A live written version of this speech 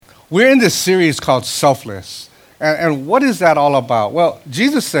We're in this series called Selfless. And what is that all about? Well,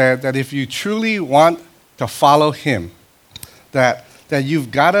 Jesus said that if you truly want to follow him, that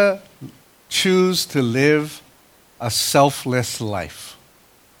you've got to choose to live a selfless life.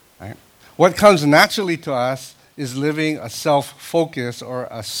 Right? What comes naturally to us is living a self-focused or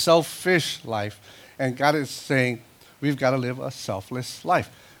a selfish life. And God is saying we've got to live a selfless life.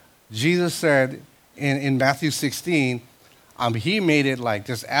 Jesus said in Matthew 16, he made it like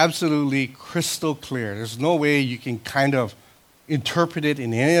just absolutely crystal clear. There's no way you can kind of interpret it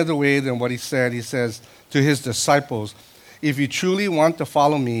in any other way than what he said. He says to his disciples, if you truly want to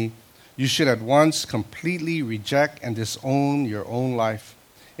follow me, you should at once completely reject and disown your own life.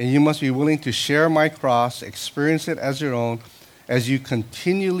 And you must be willing to share my cross, experience it as your own, as you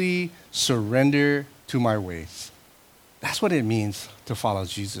continually surrender to my ways. That's what it means to follow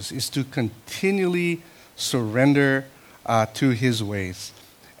Jesus, is to continually surrender to his ways.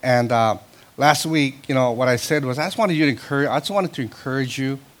 And last week, what I said was I just wanted to encourage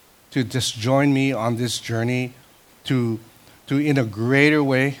you to just join me on this journey to in a greater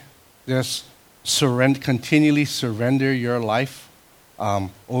way, just continually surrender your life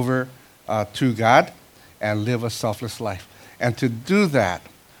over to God and live a selfless life. And to do that,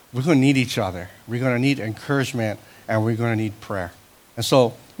 we're going to need each other. We're going to need encouragement, and we're going to need prayer. And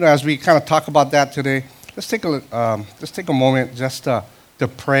so, as we kind of talk about that today, let's take a moment just to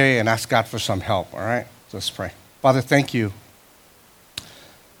pray and ask God for some help, all right? So let's pray. Father, thank you.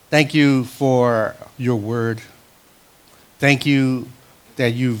 Thank you for your word. Thank you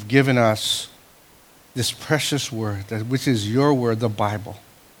that you've given us this precious word, which is your word, the Bible,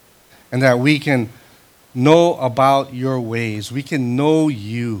 and that we can know about your ways. We can know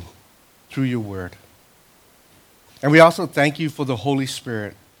you through your word. And we also thank you for the Holy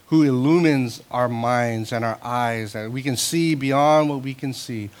Spirit, who illumines our minds and our eyes, that we can see beyond what we can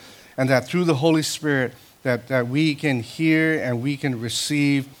see, and that through the Holy Spirit that we can hear and we can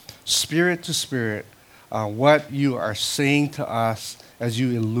receive spirit to spirit what you are saying to us as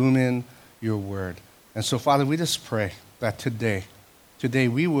you illumine your word. And so, Father, we just pray that today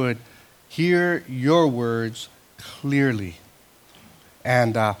we would hear your words clearly,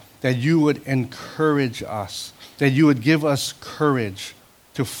 and that you would encourage us, that you would give us courage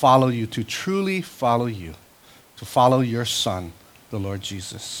to follow you, to truly follow you, to follow your Son, the Lord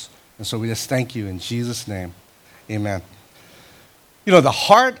Jesus. And so we just thank you in Jesus' name. Amen. The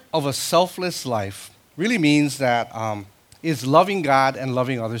heart of a selfless life really means that it's loving God and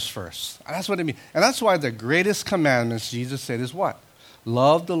loving others first. And that's what it means. And that's why the greatest commandments, Jesus said, is what?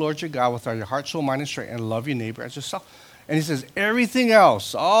 Love the Lord your God with all your heart, soul, mind, and strength, and love your neighbor as yourself. And he says everything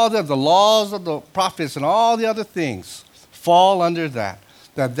else, all the laws of the prophets and all the other things fall under that.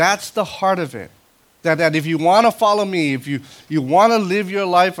 That's the heart of it. That if you want to follow me, if you want to live your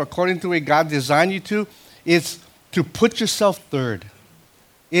life according to the way God designed you to, it's to put yourself third.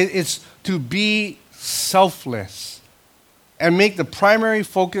 It's to be selfless and make the primary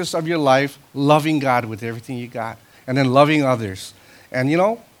focus of your life loving God with everything you got, and then loving others. And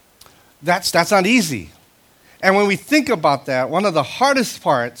that's not easy. And when we think about that, one of the hardest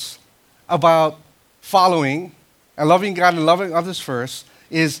parts about following and loving God and loving others first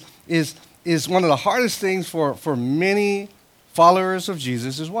is one of the hardest things for many followers of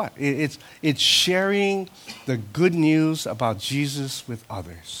Jesus is what? It's sharing the good news about Jesus with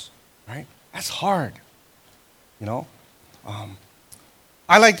others, right? That's hard,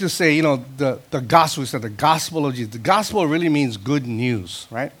 I like to say, the gospel, the gospel of Jesus. The gospel really means good news,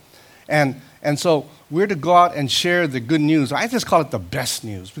 right? And so we're to go out and share the good news. I just call it the best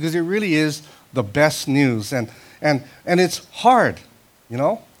news because it really is the best news. And it's hard,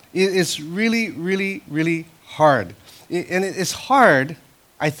 It's really, really, really hard. It's hard,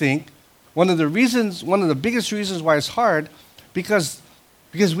 I think. One of the biggest reasons why it's hard, because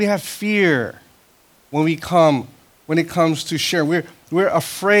we have fear when it comes to share. We're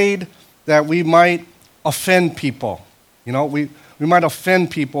afraid that we might offend people. We might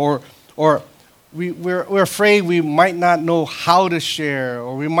offend people, or we're afraid we might not know how to share,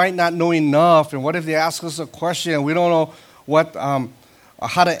 or we might not know enough. And what if they ask us a question and we don't know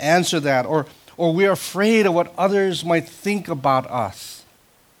how to answer that, or we're afraid of what others might think about us,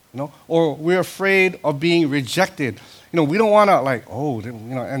 or we're afraid of being rejected. We don't want to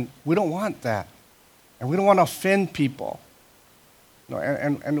and we don't want that, and we don't want to offend people.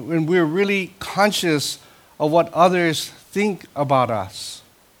 And we're really conscious of what others think about us.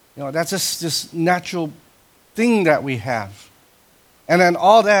 That's just this natural thing that we have, and then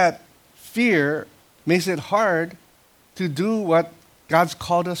all that fear makes it hard to do what God's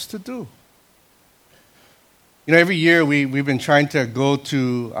called us to do. Every year we've been trying to go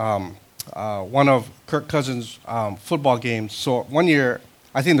to one of Kirk Cousins' football games. So one year,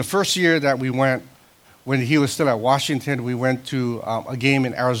 I think the first year that we went, when he was still at Washington, we went to a game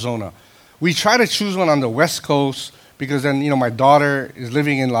in Arizona. We try to choose one on the West Coast because then, my daughter is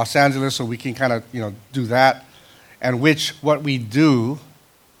living in Los Angeles, so we can kind of, do that. And what we do,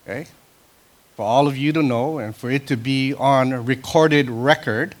 okay, for all of you to know and for it to be on a recorded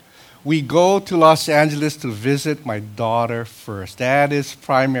record, we go to Los Angeles to visit my daughter first. That is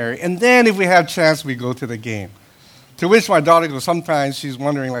primary. And then if we have chance, we go to the game. To which my daughter goes, sometimes she's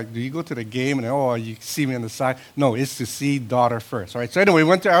wondering, do you go to the game? And, you see me on the side. No, it's to see daughter first. All right, so anyway, we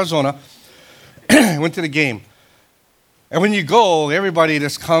went to Arizona, went to the game. And when you go, everybody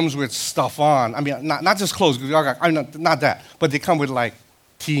just comes with stuff on. I mean, not just clothes, not that, but they come with,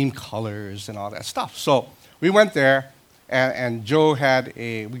 team colors and all that stuff. So we went there. And Joe had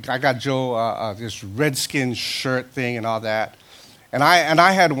I got Joe this Redskins shirt thing and all that, and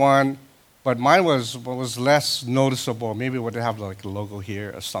I had one, but mine was less noticeable. Maybe it would have a logo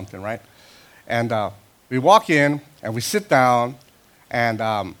here or something, right? And we walk in and we sit down,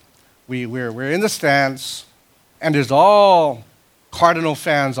 and we're in the stands, and there's all Cardinal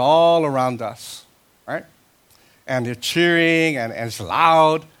fans all around us, right? And they're cheering and it's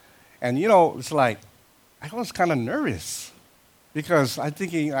loud, and it's like. I was kind of nervous because I'm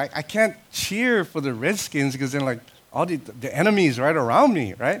thinking I can't cheer for the Redskins because then all the enemies right around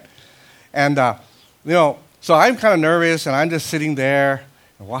me, right? And so I'm kind of nervous and I'm just sitting there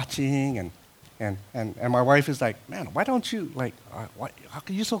watching and my wife is like, man, why don't you how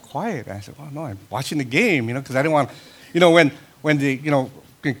come you so quiet? And I said, well, no, I'm watching the game, because I didn't want,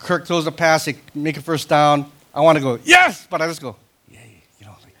 when Kirk throws the pass, they make it first down, I want to go yes, but I just go.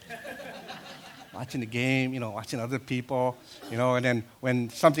 Watching the game, watching other people, and then when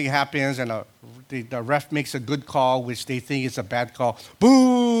something happens and the ref makes a good call, which they think is a bad call,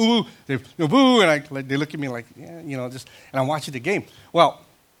 boo, boo, and they look at me and I'm watching the game. Well,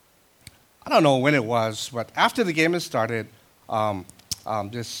 I don't know when it was, but after the game had started,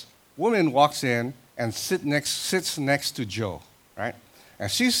 this woman walks in and sits next to Joe, right? And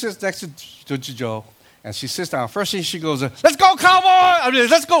she sits next to Joe. And she sits down. First thing she goes, let's go, Cowboy!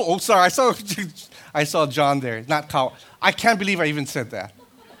 Let's go. Oh, sorry, I saw John there, not Cow. I can't believe I even said that.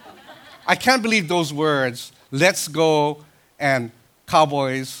 I can't believe those words, let's go and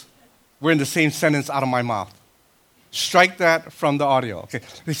Cowboys, were in the same sentence out of my mouth. Strike that from the audio. Okay.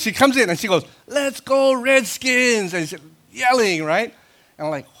 She comes in and she goes, let's go, Redskins! And she's yelling, right? And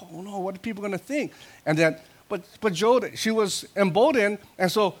I'm like, oh no, what are people going to think? And then, but Joe, she was emboldened,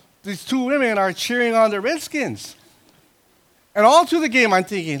 and so these two women are cheering on the Redskins. And all through the game, I'm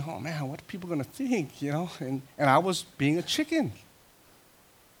thinking, oh, man, what are people going to think, And I was being a chicken,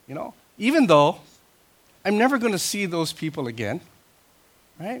 Even though I'm never going to see those people again,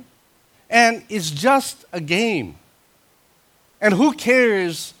 right? And it's just a game. And who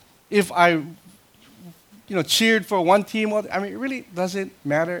cares if I, cheered for one team? It really doesn't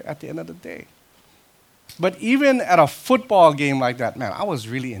matter at the end of the day. But even at a football game like that, man, I was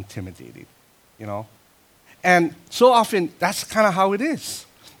really intimidated, And so often, that's kind of how it is.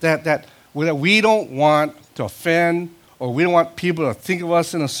 That we don't want to offend or we don't want people to think of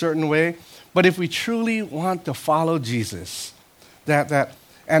us in a certain way. But if we truly want to follow Jesus,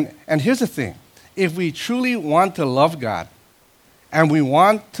 and here's the thing. If we truly want to love God and we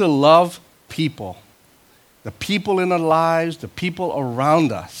want to love people, the people in our lives, the people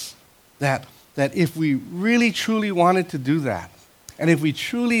around us, that if we really, truly wanted to do that, and if we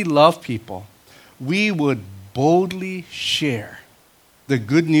truly love people, we would boldly share the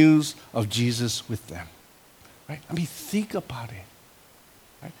good news of Jesus with them. Right? Think about it.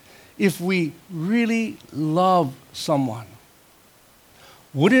 Right? If we really love someone,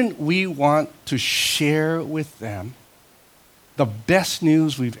 wouldn't we want to share with them the best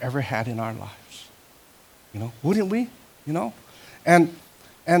news we've ever had in our lives? Wouldn't we? And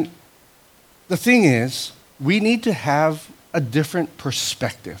the thing is, we need to have a different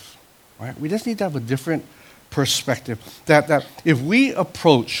perspective, right? We just need to have a different perspective. That if we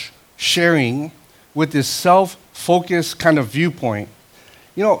approach sharing with this self-focused kind of viewpoint,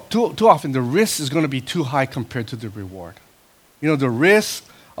 too often the risk is going to be too high compared to the reward. The risk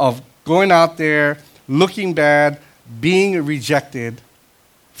of going out there, looking bad, being rejected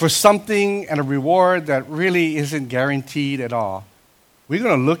for something and a reward that really isn't guaranteed at all. We're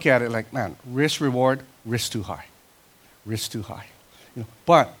going to look at it like, man, risk-reward, risk too high. Risk too high.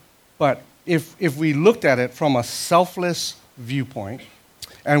 But if we looked at it from a selfless viewpoint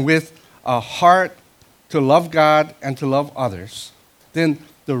and with a heart to love God and to love others, then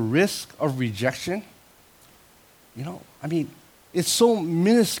the risk of rejection I mean, it's so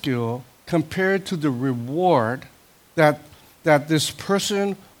minuscule compared to the reward that this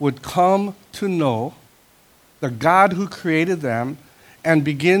person would come to know the God who created them and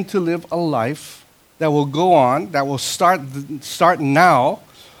begin to live a life that will go on, that will start now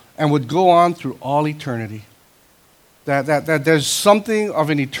and would go on through all eternity. That there's something of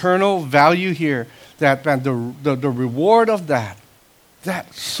an eternal value here, that the reward of that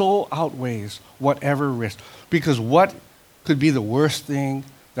so outweighs whatever risk. Because what could be the worst thing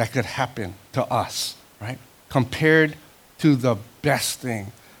that could happen to us, right? Compared to the best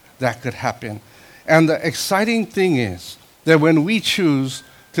thing that could happen. And the exciting thing is that when we choose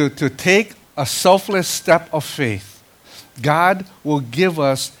to take a selfless step of faith, God will give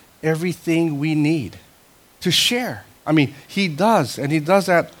us everything we need to share. I mean, He does, and He does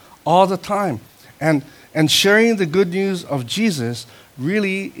that all the time. And sharing the good news of Jesus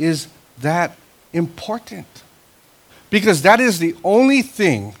really is that important. Because that is the only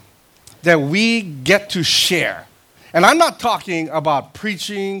thing that we get to share. And I'm not talking about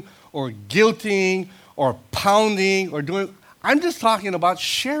preaching or guilting or pounding or doing, I'm just talking about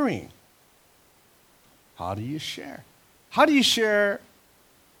sharing. How do you share? How do you share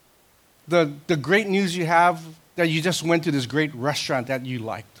the great news you have that you just went to this great restaurant that you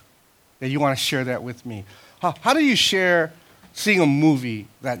liked, that you want to share that with me? How do you share seeing a movie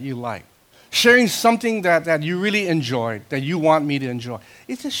that you like? Sharing something that you really enjoyed, that you want me to enjoy.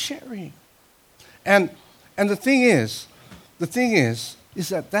 It's just sharing. And the thing is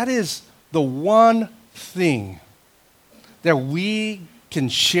that is the one thing that we can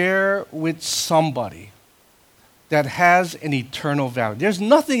share with somebody that has an eternal value. There's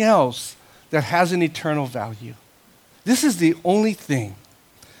nothing else that has an eternal value. This is the only thing.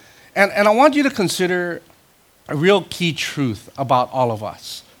 And I want you to consider a real key truth about all of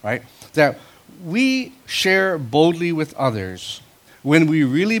us, right? That we share boldly with others when we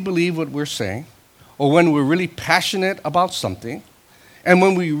really believe what we're saying, or when we're really passionate about something, and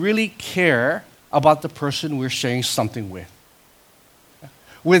when we really care about the person we're sharing something with.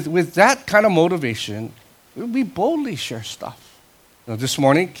 With that kind of motivation, we boldly share stuff. This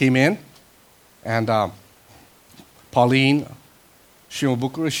morning, came in, and Pauline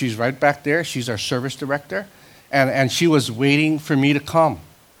Shimabukuro, she's right back there. She's our service director, and she was waiting for me to come.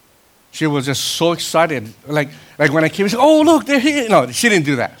 She was just so excited. Like when I came, she said, "Oh, look, they're here." No, she didn't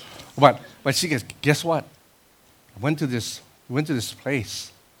do that. But she goes, "Guess what? I went to this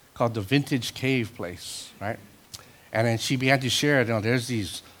place called the Vintage Cave place, right?" And then she began to share, there's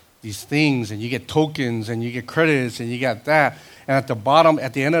these things, and you get tokens, and you get credits, and you got that. And at the bottom,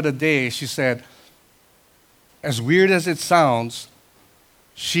 at the end of the day, she said, as weird as it sounds,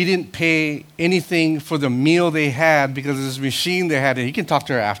 she didn't pay anything for the meal they had because of this machine they had. And you can talk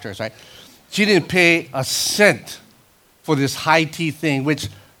to her afterwards, right? She didn't pay a cent for this high tea thing, which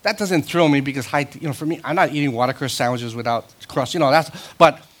that doesn't thrill me because high tea, for me, I'm not eating watercress sandwiches without crust,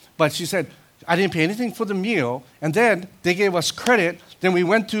 but she said, I didn't pay anything for the meal, and then they gave us credit. Then we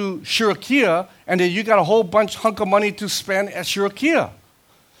went to Shirokiya, and then you got a whole hunk of money to spend at Shirokiya.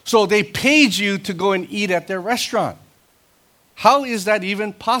 So they paid you to go and eat at their restaurant. How is that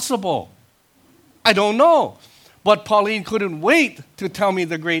even possible? I don't know. But Pauline couldn't wait to tell me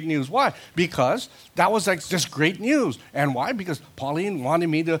the great news. Why? Because that was just great news. And why? Because Pauline wanted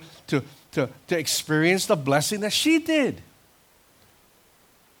me to experience the blessing that she did.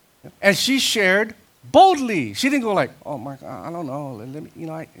 And she shared boldly. She didn't go like, "Oh, Mark, I don't know. Let me,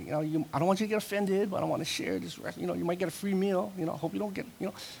 I don't want you to get offended, but I want to share this. You might get a free meal. I hope you don't get,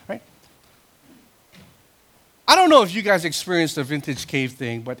 right?" I don't know if you guys experienced the Vintage Cave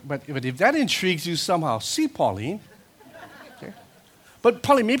thing, but if that intrigues you somehow, see Pauline. Okay? But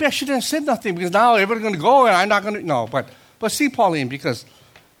Pauline, maybe I shouldn't have said nothing because now everybody's going to go and I'm not going to. No, but see Pauline, because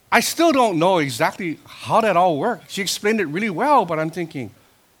I still don't know exactly how that all worked. She explained it really well, but I'm thinking,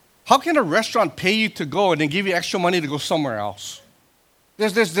 how can a restaurant pay you to go and then give you extra money to go somewhere else?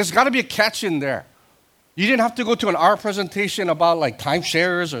 There's got to be a catch in there. You didn't have to go to an hour presentation about like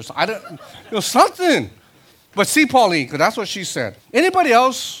timeshares or something. But see Pauline, because that's what she said. Anybody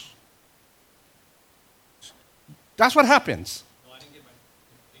else? That's what happens. No, I didn't get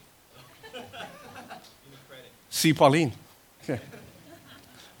my credit. See Pauline. Okay.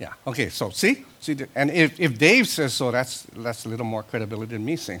 Yeah. Okay. So see, and if Dave says so, that's a little more credibility than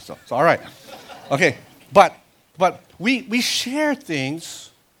me saying so. So all right. Okay. But we share things.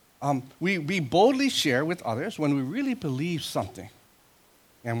 We boldly share with others when we really believe something,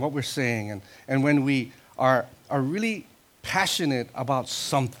 and what we're saying, and when we are really passionate about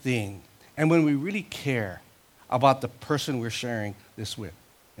something, and when we really care about the person we're sharing this with,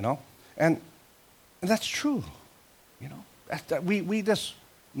 and that's true. You know, we just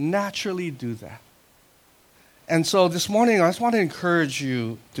naturally do that. And so this morning, I just want to encourage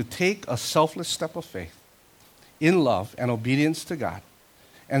you to take a selfless step of faith in love and obedience to God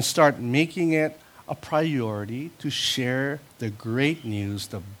and start making it a priority to share the great news,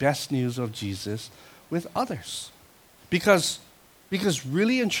 the best news of Jesus with others. Because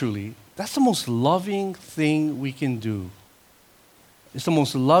really and truly, that's the most loving thing we can do. It's the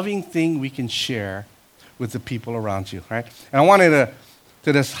most loving thing we can share with the people around you, right? And I wanted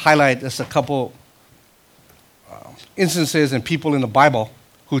to just highlight just a couple instances and people in the Bible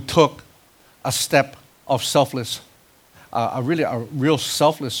who took a step of selfless, a real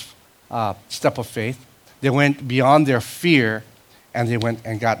selfless step of faith. They went beyond their fear and they went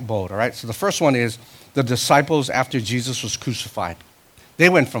and got bold, all right? So the first one is the disciples after Jesus was crucified. They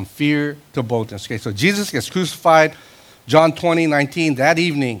went from fear to boldness. Okay, so Jesus gets crucified. John 20:19, that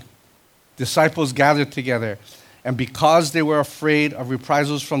evening, disciples gathered together. And because they were afraid of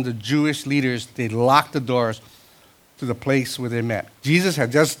reprisals from the Jewish leaders, they locked the doors to the place where they met. Jesus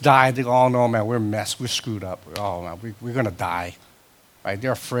had just died. They go, oh, no, man, we're messed. We're screwed up. Oh, man, we're going to die. Right?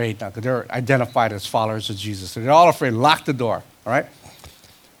 They're afraid now because they're identified as followers of Jesus. So they're all afraid. Lock the door. All right?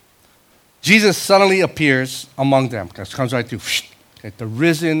 Jesus suddenly appears among them. Because it comes right through. Okay, the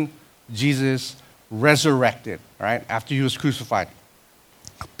risen Jesus resurrected. All right? After he was crucified.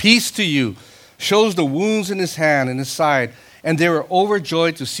 Peace to you. Shows the wounds in his hand and his side. And they were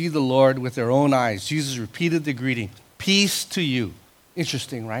overjoyed to see the Lord with their own eyes. Jesus repeated the greeting. Peace to you.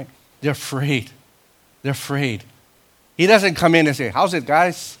 Interesting, right? They're afraid. They're afraid. He doesn't come in and say, how's it,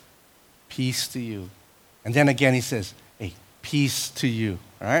 guys? Peace to you. And then again he says, hey, peace to you.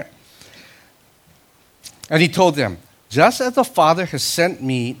 All right? And he told them, just as the Father has sent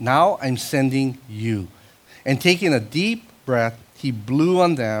me, now I'm sending you. And taking a deep breath, he blew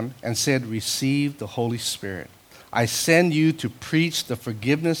on them and said, receive the Holy Spirit. I send you to preach the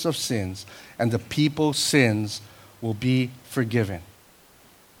forgiveness of sins, and the people's sins will be forgiven.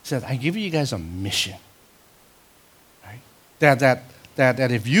 He said, I give you guys a mission. Right? That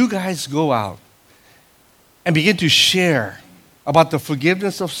if you guys go out and begin to share about the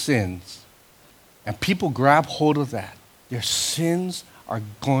forgiveness of sins, and people grab hold of that, their sins are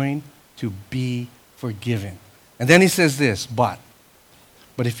going to be forgiven. And then he says this, but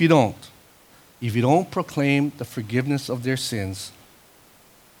if you don't proclaim the forgiveness of their sins,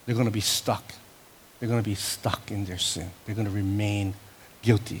 they're going to be stuck. They're going to be stuck in their sin. They're going to remain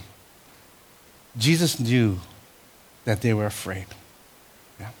guilty. Jesus knew that they were afraid.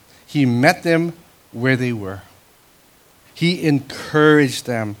 Yeah. He met them where they were. He encouraged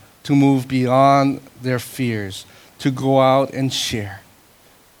them to move beyond their fears, to go out and share.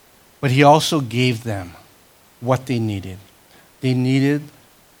 But he also gave them what they needed. They needed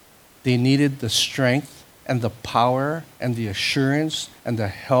the strength and the power and the assurance and the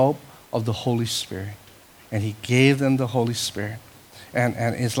help of the Holy Spirit. And he gave them the Holy Spirit. And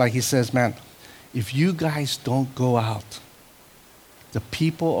it's like he says, man, if you guys don't go out, the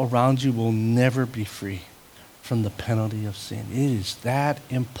people around you will never be free from the penalty of sin. It is that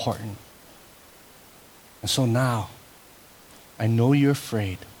important. And so now, I know you're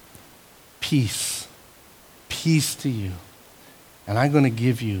afraid. Peace. Peace to you. And I'm going to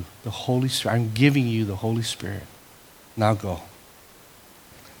give you the Holy Spirit. I'm giving you the Holy Spirit. Now go.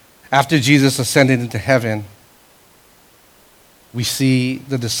 After Jesus ascended into heaven, we see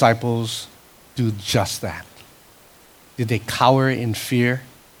the disciples do just that. Did they cower in fear,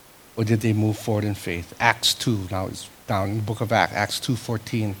 or did they move forward in faith? Acts 2, now it's down in the book of Acts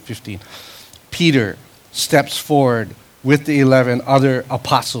 2:14, 15. Peter steps forward with the 11 other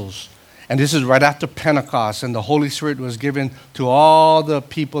apostles. And this is right after Pentecost, and the Holy Spirit was given to all the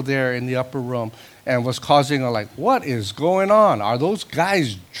people there in the upper room and was causing what is going on? Are those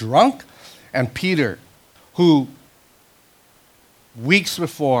guys drunk? And Peter, who weeks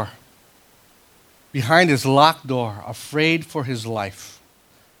before, behind his locked door, afraid for his life,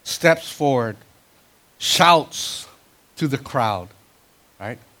 steps forward, shouts to the crowd,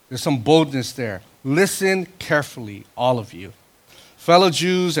 right? There's some boldness there. Listen carefully, all of you. Fellow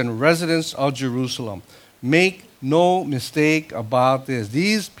Jews and residents of Jerusalem, make no mistake about this.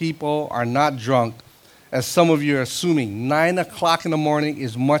 These people are not drunk, as some of you are assuming. 9 o'clock in the morning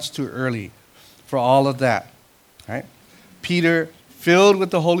is much too early for all of that. Right? Peter, filled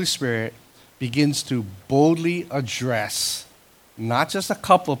with the Holy Spirit, begins to boldly address not just a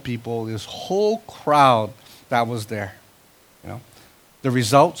couple of people, this whole crowd that was there. You know, the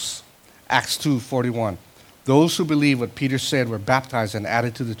results, Acts 2:41. Those who believed what Peter said were baptized and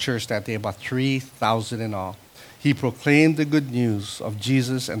added to the church that day, about 3,000 in all. He proclaimed the good news of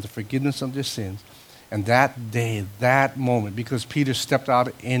Jesus and the forgiveness of their sins, And that day, that moment, because Peter stepped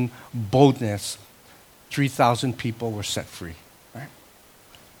out in boldness, 3,000 people were set free. Right?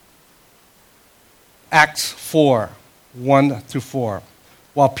 Acts 4, 1 through 4.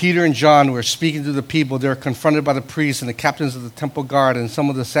 While Peter and John were speaking to the people, they were confronted by the priests and the captains of the temple guard and some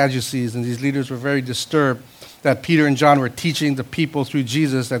of the Sadducees, and these leaders were very disturbed that Peter and John were teaching the people through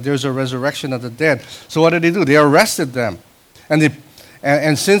Jesus that there's a resurrection of the dead. So what did they do? They arrested them.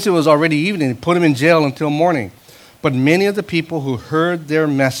 And since it was already evening, they put them in jail until morning. But many of the people who heard their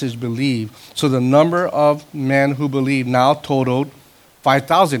message believed. So the number of men who believed now totaled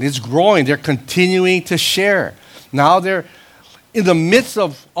 5,000. It's growing. They're continuing to share. Now they're in the midst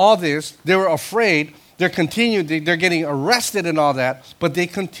of all this, they were afraid. They're getting arrested and all that, but they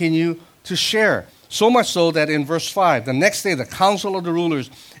continue to share. So much so that in verse 5, the next day the council of the rulers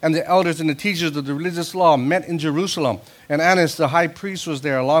and the elders and the teachers of the religious law met in Jerusalem. And Annas, the high priest, was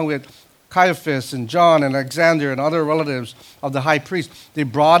there, along with Caiaphas and John and Alexander and other relatives of the high priest. They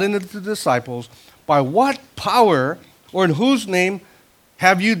brought in the disciples, by what power or in whose name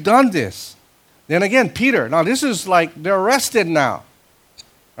have you done this? Then again, Peter. Now this is like they're arrested now,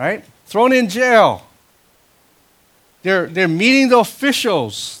 right? Thrown in jail. They're meeting the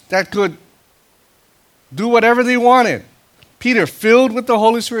officials that could do whatever they wanted. Peter, filled with the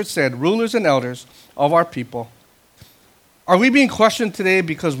Holy Spirit, said, rulers and elders of our people, are we being questioned today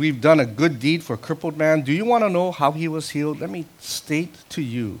because we've done a good deed for a crippled man? Do you want to know how he was healed? Let me state to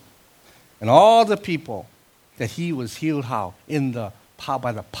you and all the people that he was healed how?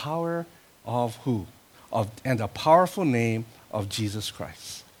 By the power of who? And the powerful name of Jesus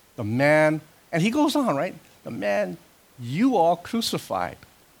Christ. The man, and he goes on, right? The man you all crucified.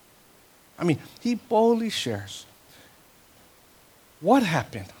 I mean, he boldly shares. What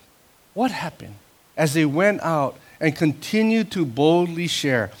happened? What happened as they went out and continued to boldly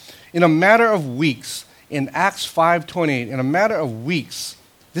share? In a matter of weeks, in Acts 5:28, in a matter of weeks,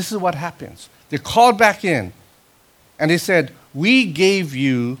 this is what happens. They're called back in, and they said, we gave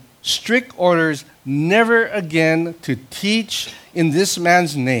you strict orders never again to teach in this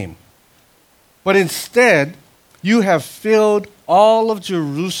man's name. But instead, you have filled all of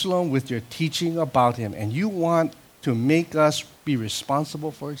Jerusalem with your teaching about him, and you want to make us be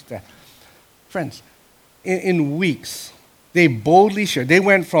responsible for his death. Friends, in weeks, they boldly shared. They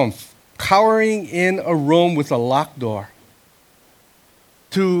went from cowering in a room with a locked door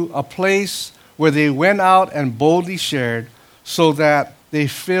to a place where they went out and boldly shared so that they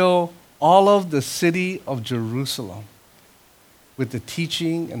fill all of the city of Jerusalem with the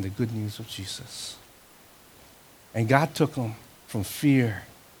teaching and the good news of Jesus. And God took them from fear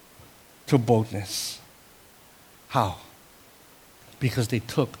to boldness. How? Because they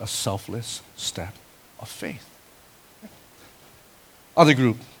took a selfless step of faith. Other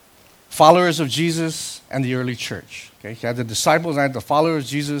group, followers of Jesus and the early church. Okay, you had the disciples and the followers of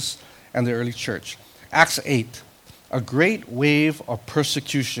Jesus and the early church. Acts 8, a great wave of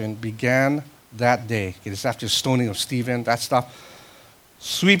persecution began that day. Okay, it's after stoning of Stephen, that stuff.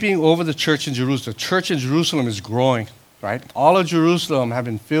 Sweeping over the church in Jerusalem. The church in Jerusalem is growing, right? All of Jerusalem have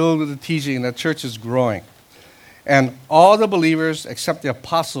been filled with the teaching, and the church is growing. And all the believers, except the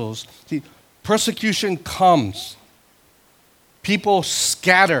apostles, persecution comes. People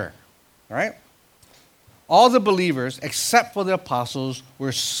scatter, right? All the believers, except for the apostles,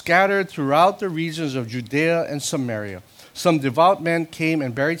 were scattered throughout the regions of Judea and Samaria. Some devout men came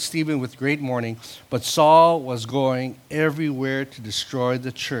and buried Stephen with great mourning, but Saul was going everywhere to destroy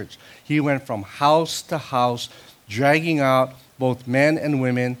the church. He went from house to house, dragging out both men and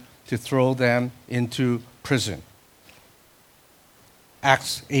women to throw them into prison.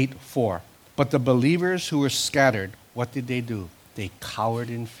 Acts 8:4. But the believers who were scattered, what did they do? They cowered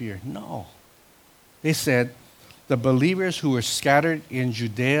in fear. No. They said, the believers who were scattered in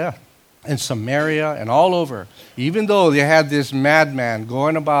Judea and Samaria and all over, even though they had this madman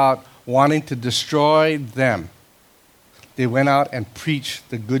going about wanting to destroy them, they went out and preached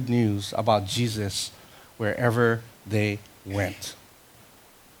the good news about Jesus wherever they went.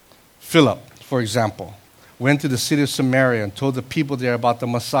 Philip, for example, went to the city of Samaria and told the people there about the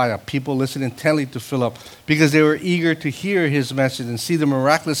Messiah. People listened intently to Philip because they were eager to hear his message and see the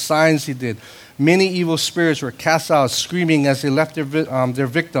miraculous signs he did. Many evil spirits were cast out, screaming as they left their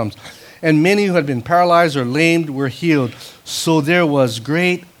victims. And many who had been paralyzed or lamed were healed. So there was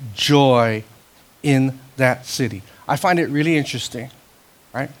great joy in that city. I find it really interesting,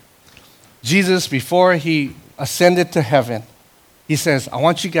 right? Jesus, before he ascended to heaven, he says, I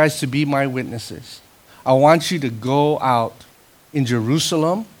want you guys to be my witnesses. I want you to go out in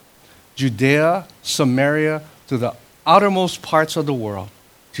Jerusalem, Judea, Samaria, to the outermost parts of the world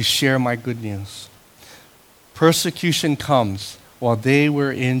to share my good news. persecution comes while they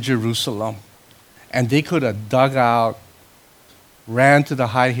were in Jerusalem. And they could have dug out, ran to the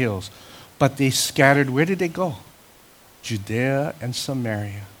high hills. But they scattered. Where did they go? Judea and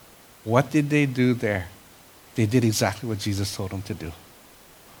Samaria. What did they do there? They did exactly what Jesus told them to do.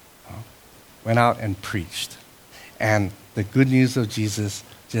 Went out and preached. And the good news of Jesus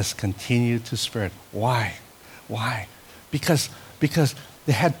just continued to spread. Why? Why? Because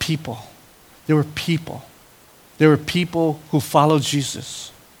they had people. There were people. There were people who followed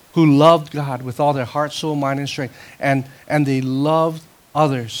Jesus, who loved God with all their heart, soul, mind, and strength. And they loved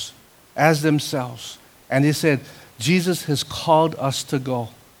others as themselves. And they said, Jesus has called us to go.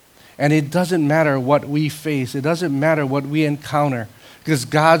 And it doesn't matter what we face. It doesn't matter what we encounter. Because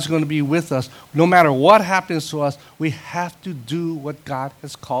God's going to be with us. No matter what happens to us, we have to do what God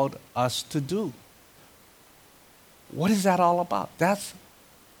has called us to do. What is that all about? That's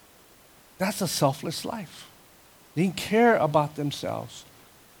a selfless life. They didn't care about themselves.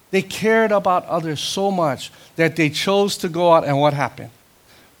 They cared about others so much that they chose to go out, and what happened?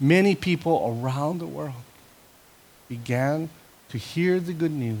 Many people around the world began to hear the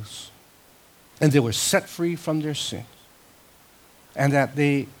good news, and they were set free from their sins, and that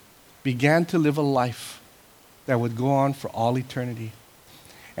they began to live a life that would go on for all eternity.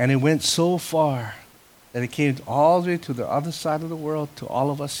 And it went so far that it came all the way to the other side of the world, to all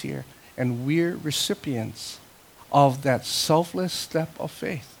of us here, and we're recipients of that selfless step of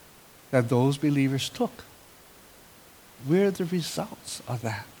faith that those believers took. We're the results of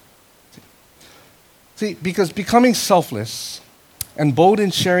that. See, because becoming selfless and bold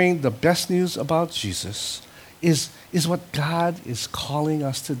in sharing the best news about Jesus is what God is calling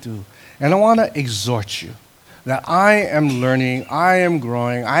us to do. And I want to exhort you that I am learning, I am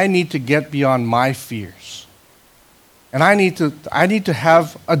growing, I need to get beyond my fears. And I need to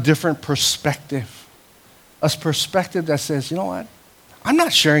have a different perspective. A perspective that says, you know what? I'm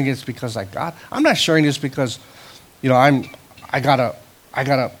not sharing this because I'm not sharing this because, I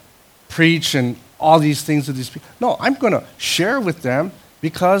gotta preach and all these things to these people. No, I'm gonna share with them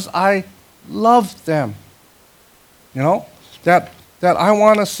because I love them. That I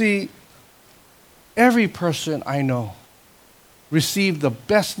want to see every person I know receive the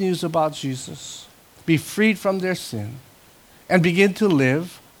best news about Jesus, be freed from their sin, and begin to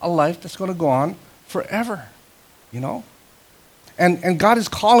live a life that's going to go on forever, And God is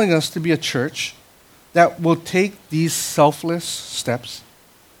calling us to be a church that will take these selfless steps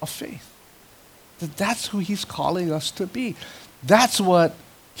of faith. That's who He's calling us to be. That's what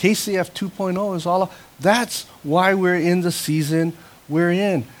KCF 2.0 is all about. That's why we're in the season we're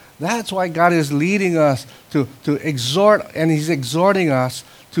in. That's why God is leading us to exhort, and He's exhorting us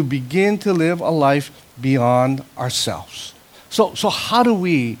to begin to live a life beyond ourselves. So how do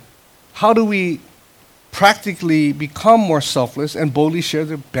we practically become more selfless and boldly share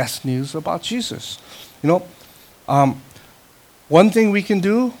the best news about Jesus? One thing we can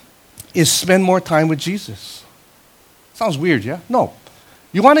do is spend more time with Jesus. Sounds weird, yeah? No.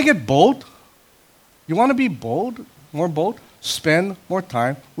 You want to get bold? You want to be bold, more bold? Spend more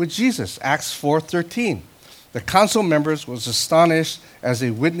time with Jesus. Acts 4:13. The council members was astonished as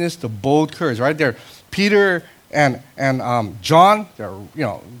they witnessed the bold courage. Right there, Peter and John,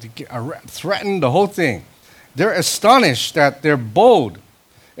 threatened the whole thing. They're astonished that they're bold,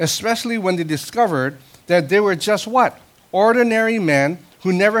 especially when they discovered that they were just what? Ordinary men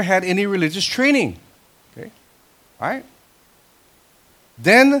who never had any religious training. Okay? All right?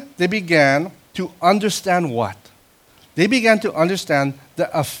 Then they began to understand what? They began to understand the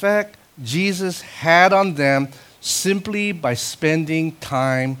effect Jesus had on them simply by spending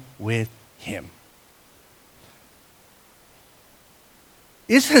time with Him.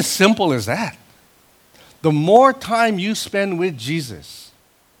 It's as simple as that. The more time you spend with Jesus,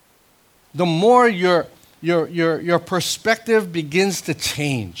 the more your perspective begins to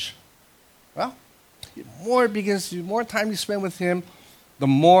change. Well, the more time you spend with Him, the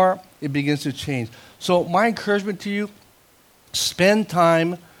more it begins to change. So my encouragement to you, spend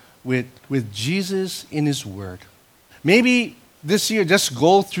time with Jesus in His Word. Maybe this year, just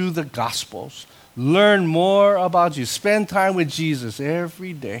go through the Gospels. Learn more about Jesus. Spend time with Jesus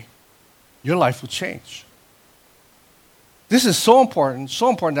every day. Your life will change. This is so important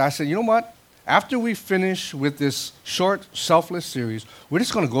that I said, you know what? After we finish with this short, selfless series, we're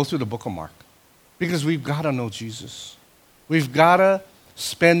just going to go through the book of Mark. Because we've got to know Jesus. We've got to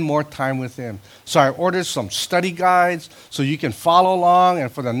spend more time with Him. So I ordered some study guides so you can follow along. And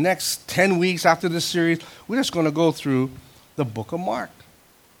for the next 10 weeks after this series, we're just going to go through the book of Mark.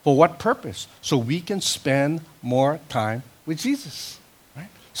 For what purpose? So we can spend more time with Jesus. Right?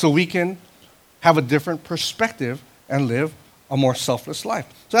 So we can have a different perspective and live a more selfless life.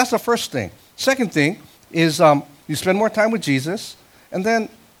 So that's the first thing. Second thing is you spend more time with Jesus, and then,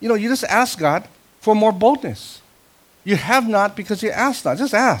 you just ask God for more boldness. You have not because you ask not.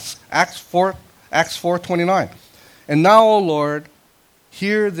 Just ask. Acts 4:29. And now, O Lord,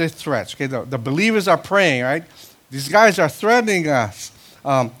 hear the threats. Okay, the believers are praying, right? These guys are threatening us.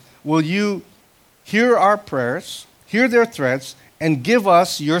 Will you hear our prayers, hear their threats, and give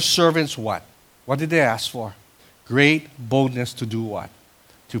us, your servants, what? What did they ask for? Great boldness to do what?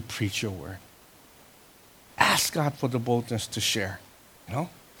 To preach your word. Ask God for the boldness to share.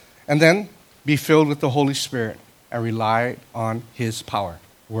 And then be filled with the Holy Spirit and rely on his power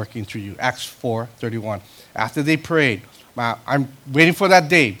working through you. Acts 4:31. After they prayed, I'm waiting for that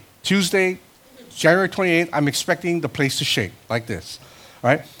day. Tuesday, January 28th, I'm expecting the place to shake like this.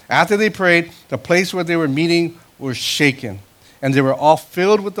 Right? After they prayed, the place where they were meeting was shaken. And they were all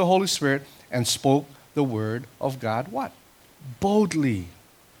filled with the Holy Spirit and spoke the word of God. What? Boldly.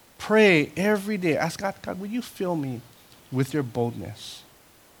 Pray every day. Ask God, will you fill me with your boldness?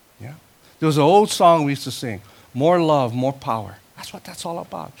 Yeah. There was an old song we used to sing, more love, more power. That's what that's all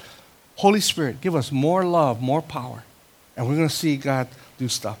about. Holy Spirit, give us more love, more power. And we're going to see God do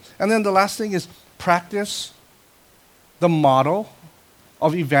stuff. And then the last thing is practice the model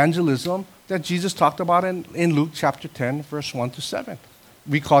of evangelism that Jesus talked about in Luke chapter 10, verse 1-7.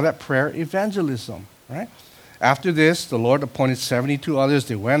 We call that prayer evangelism, right? After this, the Lord appointed 72 others.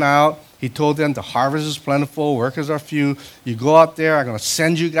 They went out. He told them, the harvest is plentiful, workers are few. You go out there. I'm going to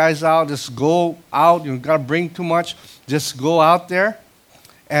send you guys out. Just go out. You don't got to bring too much. Just go out there.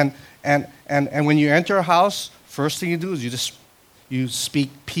 And when you enter a house, first thing you do is you speak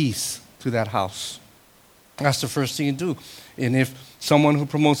peace to that house. That's the first thing you do. And if someone who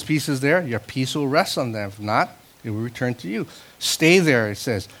promotes peace is there, your peace will rest on them. If not, it will return to you. Stay there, it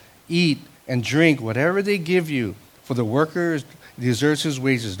says. Eat and drink whatever they give you, for the worker deserves his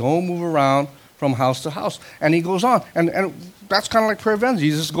wages. Don't move around from house to house. And he goes on. And that's kind of like prayer evangelism.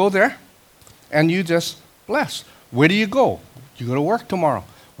 You just go there and you just bless. Where do you go? You go to work tomorrow.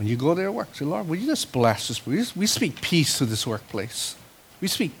 When you go there to work, say, Lord, will you just bless this? We speak peace to this workplace. We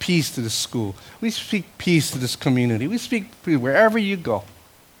speak peace to this school. We speak peace to this community. We speak peace wherever you go.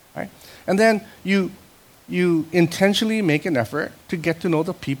 Right? And then you intentionally make an effort to get to know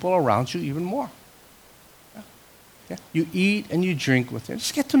the people around you even more. Yeah? You eat and you drink with them.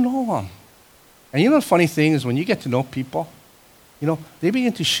 Just get to know them. And the funny thing is when you get to know people, they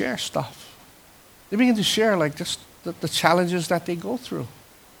begin to share stuff. They begin to share like just the challenges that they go through.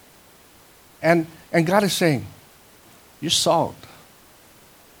 And God is saying, you're salt.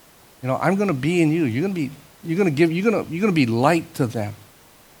 I'm going to be in you. You're going to be light to them.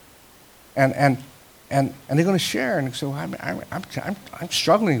 And they're going to share and say, well, I'm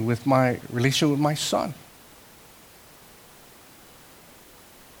struggling with my relationship with my son.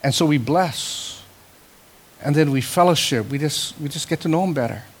 And so we bless. And then we fellowship. We just get to know him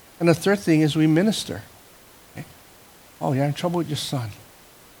better. And the third thing is we minister. Okay? Oh, you're in trouble with your son.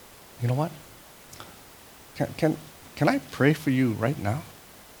 You know what? Can I pray for you right now?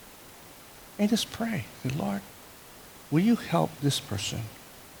 And just pray. Say, Lord, will you help this person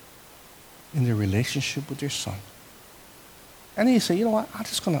in their relationship with their son? And then you say, you know what? I'm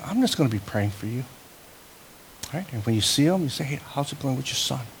just gonna be praying for you. Right? And when you see them, you say, hey, how's it going with your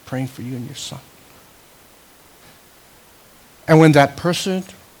son? Praying for you and your son. And when that person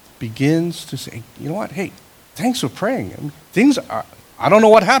begins to say, you know what? Hey, thanks for praying. I don't know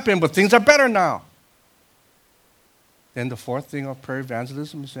what happened, but things are better now. Then the fourth thing of prayer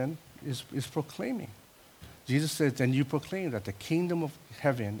evangelism is proclaiming. Jesus says, then you proclaim that the kingdom of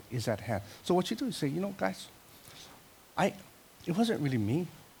heaven is at hand. So what you do is say, guys, it wasn't really me.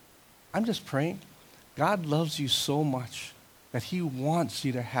 I'm just praying. God loves you so much that he wants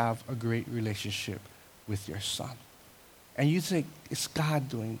you to have a great relationship with your son. And you think, it's God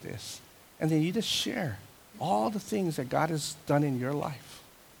doing this. And then you just share all the things that God has done in your life.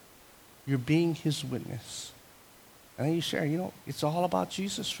 You're being his witness. And then you share, it's all about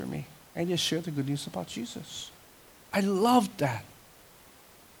Jesus for me. And you share the good news about Jesus. I love that.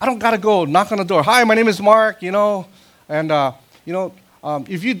 I don't got to go knock on the door. Hi, my name is Mark, and,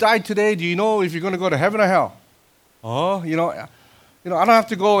 if you died today, do you know if you're going to go to heaven or hell? Oh, I don't have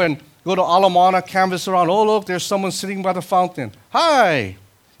to go to Alamana, canvas around. Oh, look, there's someone sitting by the fountain. Hi,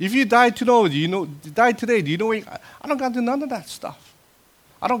 if you died today, do you know where I don't got to do none of that stuff.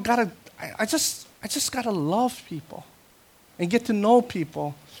 I just got to love people and get to know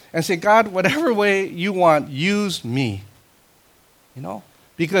people and say, God, whatever way you want, use me.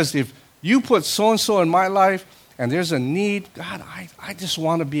 Because if you put so-and-so in my life, and there's a need, God, I just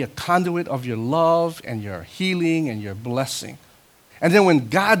want to be a conduit of your love and your healing and your blessing. And then when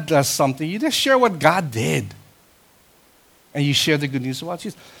God does something, you just share what God did. And you share the good news about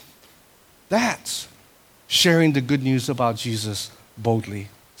Jesus. That's sharing the good news about Jesus boldly.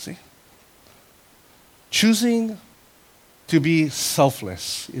 See? Choosing to be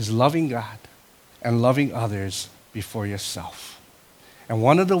selfless is loving God and loving others before yourself. And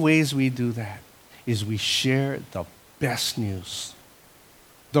one of the ways we do that is we share the best news.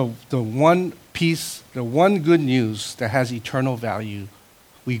 The one piece, the one good news that has eternal value,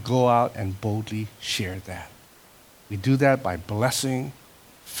 we go out and boldly share that. We do that by blessing,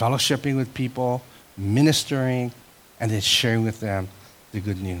 fellowshipping with people, ministering, and then sharing with them the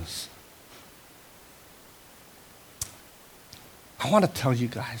good news. I want to tell you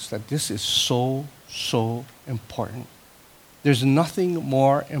guys that this is so, so important. There's nothing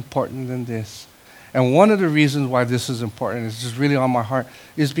more important than this. And one of the reasons why this is important, it's just really on my heart,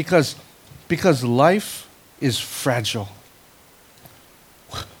 is because life is fragile.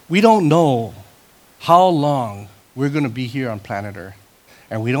 We don't know how long we're going to be here on planet Earth,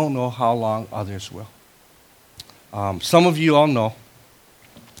 and we don't know how long others will. Some of you all know,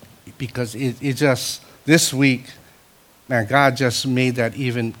 because it just, this week, man, God just made that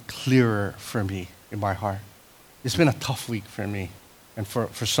even clearer for me in my heart. It's been a tough week for me, and for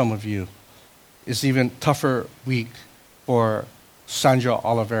some of you. It's even tougher week for Sandra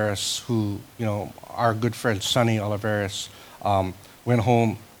Oliveris, who, our good friend Sonny Oliveris, went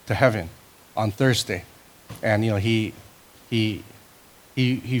home to heaven on Thursday. And, he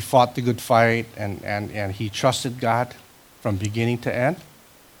fought the good fight, and he trusted God from beginning to end.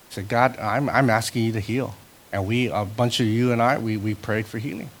 He said, God, I'm asking you to heal. And a bunch of you and I, we prayed for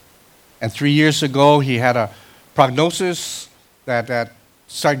healing. And 3 years ago, he had a prognosis that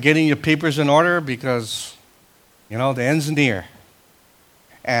start getting your papers in order because, the end's near.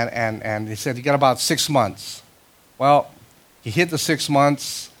 And he said, you got about 6 months. Well, he hit the 6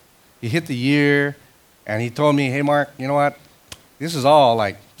 months, he hit the year, and he told me, hey, Mark, you know what? This is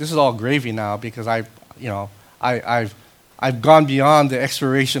all gravy now because I've gone beyond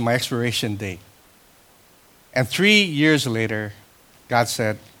my expiration date. And 3 years later, God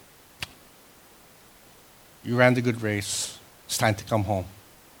said, you ran the good race. It's time to come home.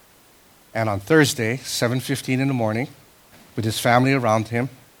 And on Thursday, 7:15 in the morning, with his family around him,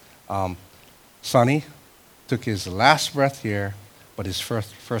 Sonny took his last breath here, but his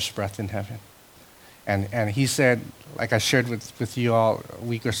first breath in heaven. And he said, like I shared with you all a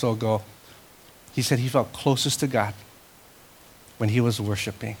week or so ago, he said he felt closest to God when he was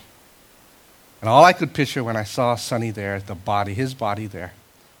worshiping. And all I could picture when I saw Sonny there, his body there,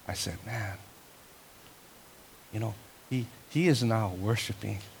 I said, man, he is now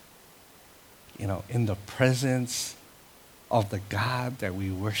worshiping, in the presence of the God that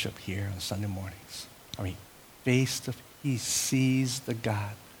we worship here on Sunday mornings. He sees the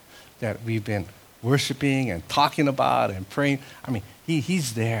God that we've been worshiping and talking about and praying.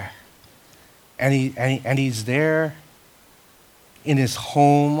 He's there. And he's there in his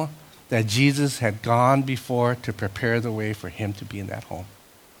home that Jesus had gone before to prepare the way for him to be in that home.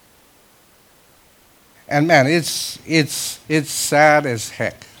 And man, it's sad as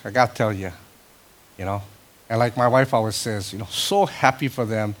heck. I got to tell you, And like my wife always says, so happy for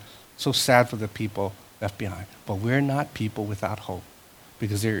them, so sad for the people left behind. But we're not people without hope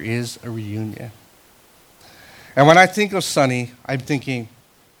because there is a reunion. And when I think of Sonny, I'm thinking,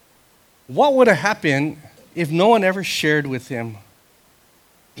 what would have happened if no one ever shared with him,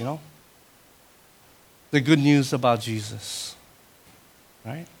 the good news about Jesus,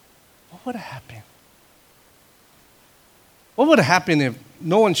 right? What would have happened? What would have happened if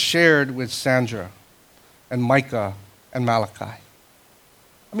no one shared with Sandra and Micah and Malachi?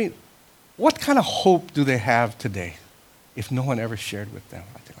 What kind of hope do they have today if no one ever shared with them?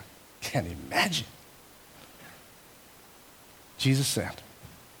 I can't imagine. Jesus said,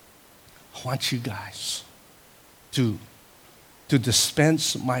 I want you guys to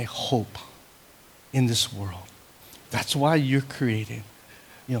dispense my hope in this world. That's why you're created.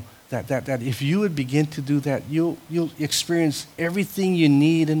 That if you would begin to do that, you'll experience everything you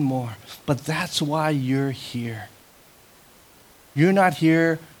need and more. But that's why you're here. You're not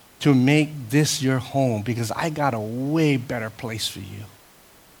here to make this your home because I got a way better place for you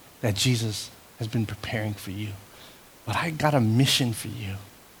that Jesus has been preparing for you. But I got a mission for you.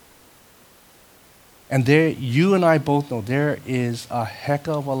 And you and I both know there is a heck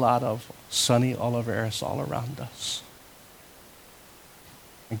of a lot of Sonny Oliveris all around us.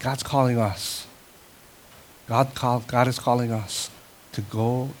 And God's calling us. God is calling us to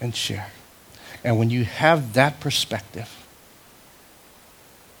go and share. And when you have that perspective,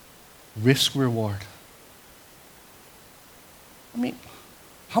 risk reward. I mean,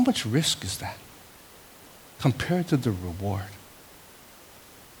 how much risk is that compared to the reward?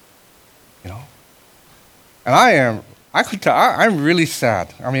 You know? And I'm really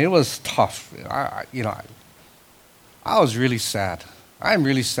sad. I mean, it was tough. I was really sad. I'm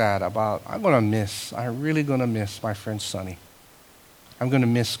really sad I'm really going to miss my friend Sonny. I'm going to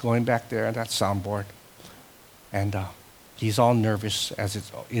miss going back there at that soundboard. And he's all nervous as it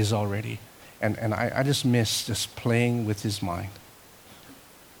is already. And I just miss just playing with his mind.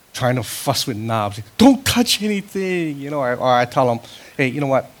 Trying to fuss with knobs. Don't touch anything. Or I tell him, hey, you know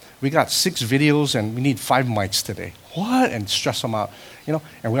what? We got 6 videos and we need 5 mics today. What? And stress him out.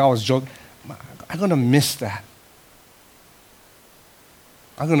 And we always joke, I'm going to miss that.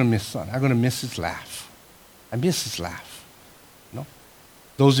 I'm going to miss Sonny. I'm going to miss his laugh. I miss his laugh.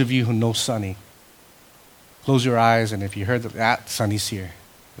 Those of you who know Sonny, close your eyes, and if you heard that, Sonny's here.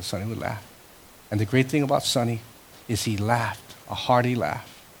 The Sonny would laugh. And the great thing about Sonny is he laughed, a hearty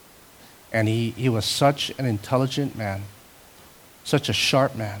laugh. And he was such an intelligent man, such a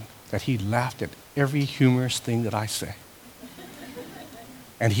sharp man, that he laughed at every humorous thing that I say.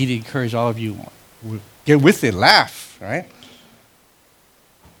 And he'd encourage all of you, get with it, laugh, right?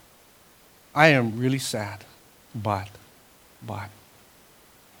 I am really sad, but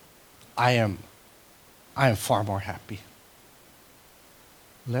I am far more happy.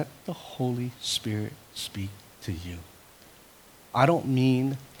 Let the Holy Spirit speak to you. I don't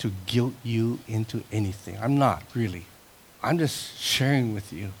mean to guilt you into anything. I'm not, really. I'm just sharing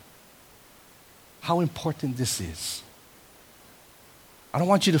with you how important this is. I don't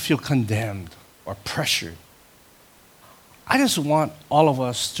want you to feel condemned or pressured. I just want all of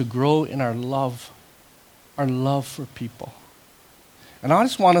us to grow in our love for people. And I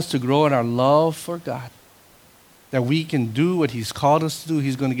just want us to grow in our love for God, that we can do what He's called us to do.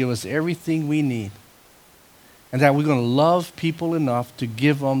 He's going to give us everything we need. And that we're going to love people enough to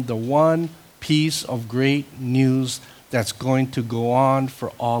give them the one piece of great news that's going to go on for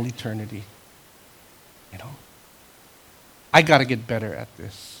all eternity. I got to get better at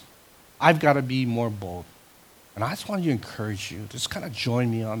this. I've got to be more bold. And I just want to encourage you. Just kind of join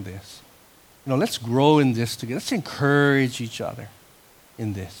me on this. Let's grow in this together. Let's encourage each other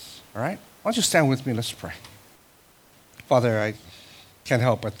in this. All right? Why don't you stand with me? Let's pray. Father, I can't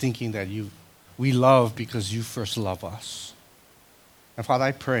help but thinking that we love because you first love us. And Father,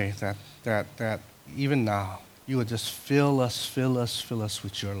 I pray that even now you would just fill us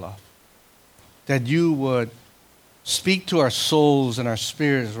with your love. That you would speak to our souls and our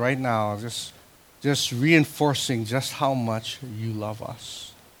spirits right now, just reinforcing just how much you love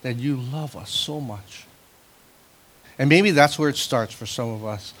us. That you love us so much. And maybe that's where it starts for some of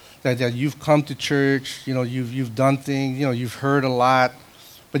us. That you've come to church, you've done things, you've heard a lot,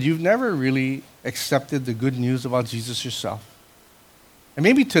 but you've never really accepted the good news about Jesus yourself. And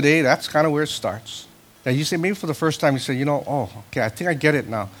maybe today that's kind of where it starts. That you say, maybe for the first time you say, okay, I think I get it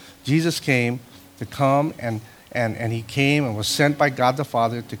now. Jesus came to come and he came and was sent by God the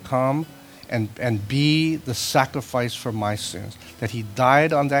Father to come and be the sacrifice for my sins. That he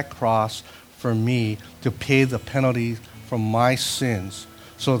died on that cross for me to pay the penalty for my sins,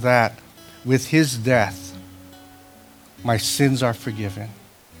 so that with his death, my sins are forgiven.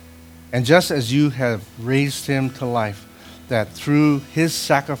 And just as you have raised him to life, that through his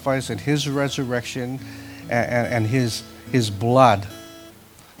sacrifice and his resurrection and his blood,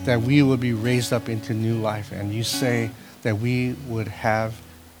 that we would be raised up into new life. And you say that we would have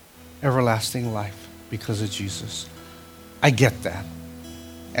everlasting life because of Jesus. I get that.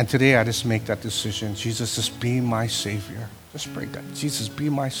 And today I just make that decision. Jesus, just be my Savior. Just pray, God, Jesus, be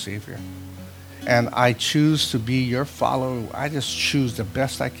my Savior. And I choose to be your follower. I just choose the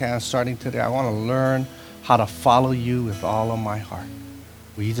best I can starting today. I want to learn how to follow you with all of my heart.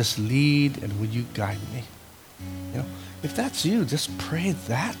 Will you just lead and will you guide me? If that's you, just pray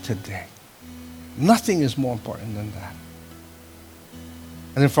that today. Nothing is more important than that.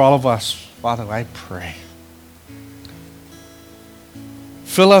 And then for all of us, Father, I pray.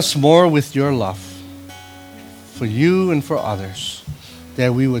 Fill us more with your love for you and for others,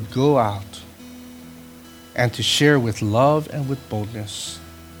 that we would go out and to share with love and with boldness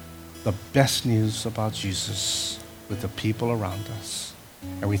the best news about Jesus with the people around us.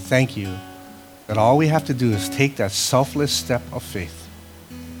 And we thank you that all we have to do is take that selfless step of faith,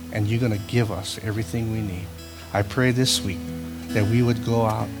 and you're going to give us everything we need. I pray this week that we would go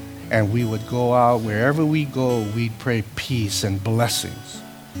out, and we would go out wherever we go, we'd pray peace and blessings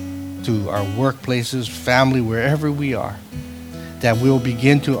to our workplaces, family, wherever we are. that we'll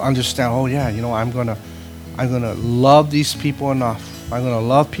begin to understand, oh yeah, I'm gonna love these people enough. I'm gonna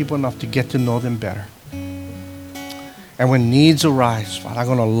love people enough to get to know them better. And when needs arise, Father, I'm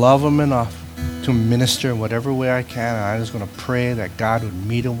gonna love them enough to minister in whatever way I can. And I'm just gonna pray that God would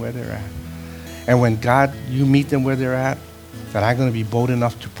meet them where they're at. And when God, you meet them where they're at, that I'm gonna be bold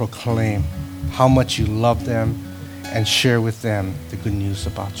enough to proclaim how much you love them and share with them the good news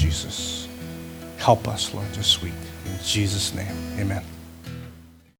about Jesus. Help us, Lord, this week. In Jesus' name, amen.